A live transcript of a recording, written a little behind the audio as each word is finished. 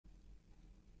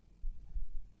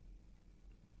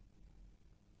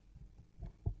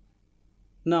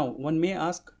Now, one may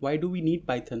ask, why do we need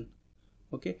Python?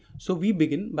 Okay, so we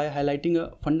begin by highlighting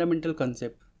a fundamental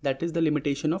concept, that is the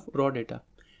limitation of raw data.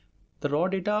 The raw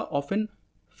data often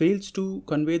fails to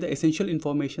convey the essential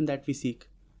information that we seek.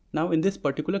 Now, in this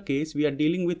particular case, we are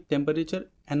dealing with temperature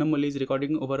anomalies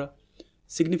recording over a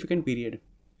significant period.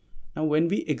 Now, when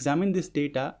we examine this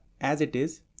data as it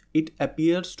is, it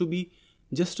appears to be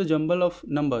just a jumble of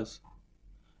numbers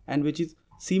and which is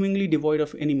seemingly devoid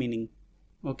of any meaning.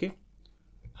 Okay.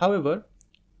 However,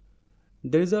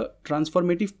 there is a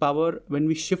transformative power when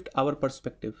we shift our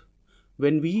perspective.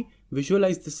 When we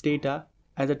visualize this data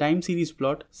as a time series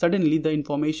plot, suddenly the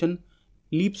information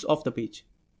leaps off the page.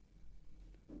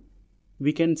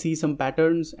 We can see some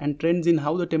patterns and trends in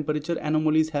how the temperature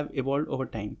anomalies have evolved over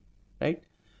time, right?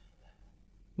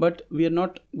 But we are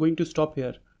not going to stop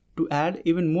here. To add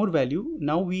even more value,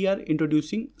 now we are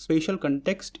introducing spatial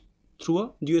context through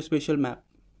a geospatial map.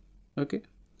 Okay.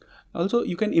 Also,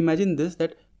 you can imagine this,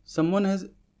 that someone has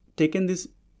taken this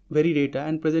very data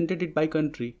and presented it by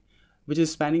country, which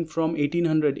is spanning from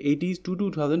 1880s to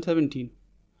 2017.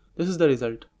 This is the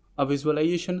result, a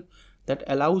visualization that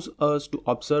allows us to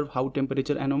observe how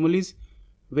temperature anomalies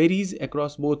varies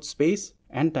across both space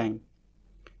and time.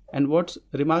 And what's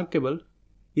remarkable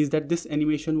is that this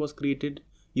animation was created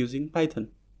using Python.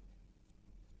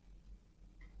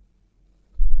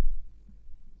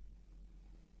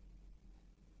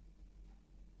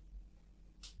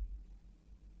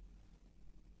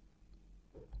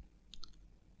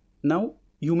 Now,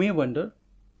 you may wonder,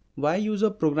 why use a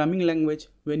programming language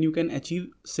when you can achieve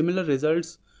similar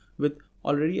results with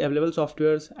already available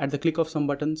softwares at the click of some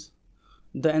buttons?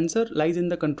 The answer lies in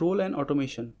the control and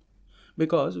automation.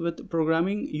 Because with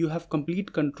programming, you have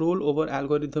complete control over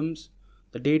algorithms,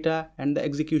 the data, and the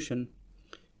execution.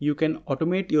 You can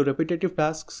automate your repetitive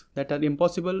tasks that are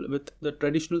impossible with the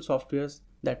traditional softwares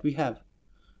that we have.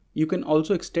 You can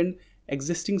also extend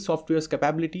existing software's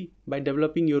capability by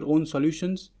developing your own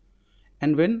solutions.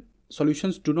 And when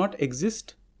solutions do not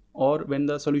exist, or when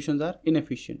the solutions are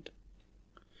inefficient.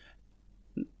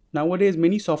 Nowadays,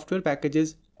 many software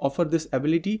packages offer this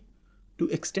ability to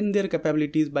extend their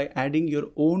capabilities by adding your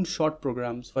own short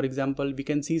programs. For example, we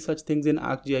can see such things in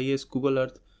ArcGIS, Google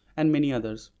Earth, and many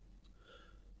others.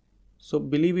 So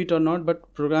believe it or not,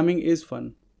 but programming is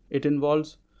fun. It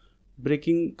involves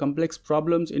breaking complex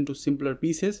problems into simpler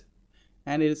pieces,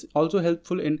 and it is also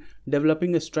helpful in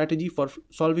developing a strategy for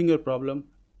solving your problem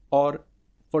or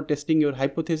for testing your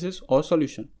hypothesis or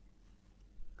solution.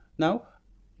 Now,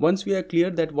 once we are clear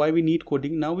that why we need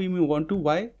coding, now we move on to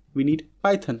why we need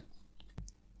Python.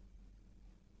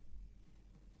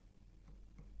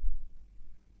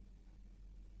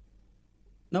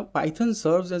 Now, Python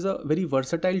serves as a very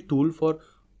versatile tool for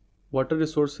water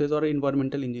resources or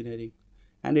environmental engineering,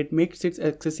 and it makes it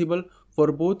accessible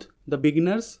for both the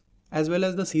beginners as well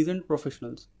as the seasoned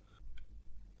professionals.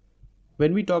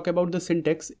 When we talk about the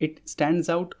syntax, it stands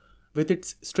out with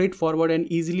its straightforward and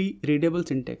easily readable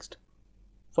syntax.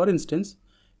 For instance,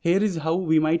 here is how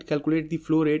we might calculate the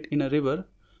flow rate in a river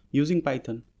using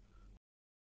Python.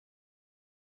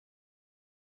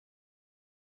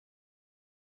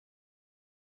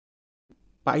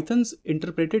 Python's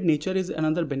interpreted nature is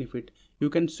another benefit. You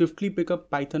can swiftly pick up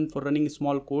Python for running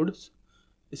small codes,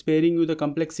 sparing you the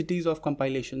complexities of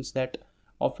compilations that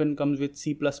often comes with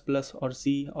C++ or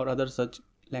C or other such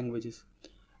languages.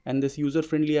 And this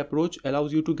user-friendly approach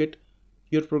allows you to get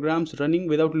your programs running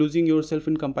without losing yourself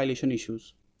in compilation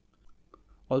issues.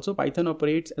 Also, Python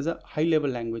operates as a high-level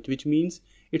language, which means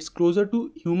it's closer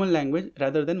to human language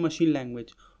rather than machine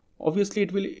language. Obviously,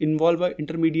 it will involve an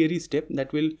intermediary step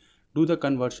that will do the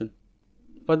conversion.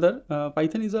 Further,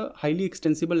 Python is a highly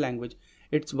extensible language.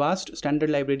 Its vast standard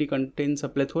library contains a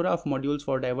plethora of modules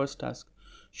for diverse tasks.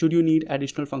 Should you need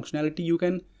additional functionality, you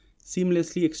can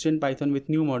seamlessly extend Python with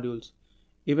new modules,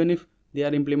 even if they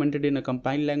are implemented in a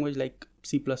compiled language like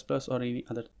C++ or any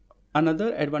other.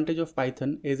 Another advantage of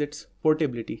Python is its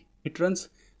portability. It runs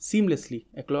seamlessly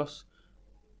across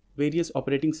various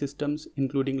operating systems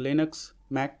including Linux,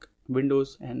 Mac,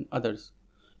 Windows, and others.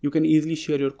 You can easily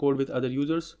share your code with other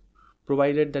users,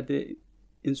 provided that they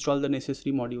install the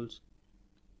necessary modules.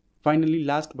 Finally,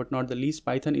 last but not the least,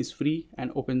 Python is free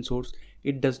and open source.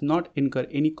 It does not incur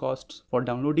any costs for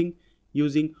downloading,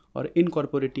 using, or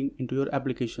incorporating into your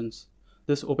applications.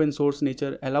 This open source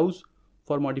nature allows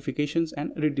for modifications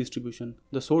and redistribution.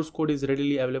 The source code is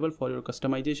readily available for your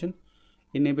customization,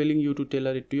 enabling you to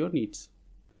tailor it to your needs.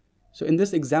 So in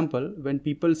this example, when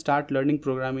people start learning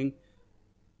programming,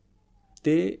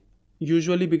 they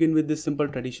usually begin with this simple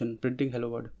tradition, printing hello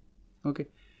world. Okay.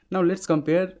 Now let's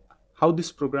compare how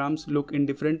these programs look in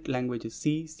different languages,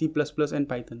 C, C++, and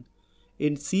Python.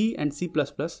 In C and C++,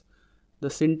 the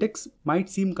syntax might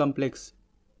seem complex,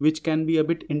 which can be a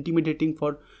bit intimidating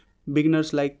for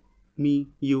beginners like me,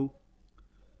 you.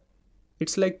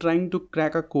 It's like trying to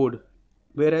crack a code,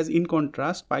 whereas in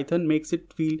contrast, Python makes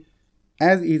it feel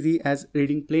as easy as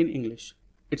reading plain English.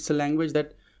 It's a language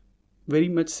that very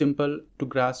much simple to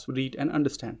grasp, read, and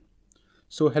understand.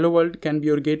 So Hello World can be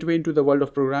your gateway into the world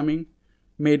of programming,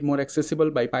 made more accessible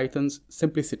by Python's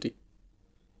simplicity.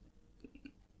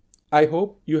 I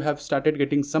hope you have started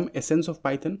getting some essence of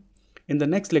Python. In the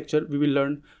next lecture, we will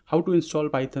learn how to install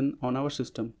Python on our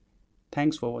system.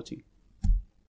 Thanks for watching.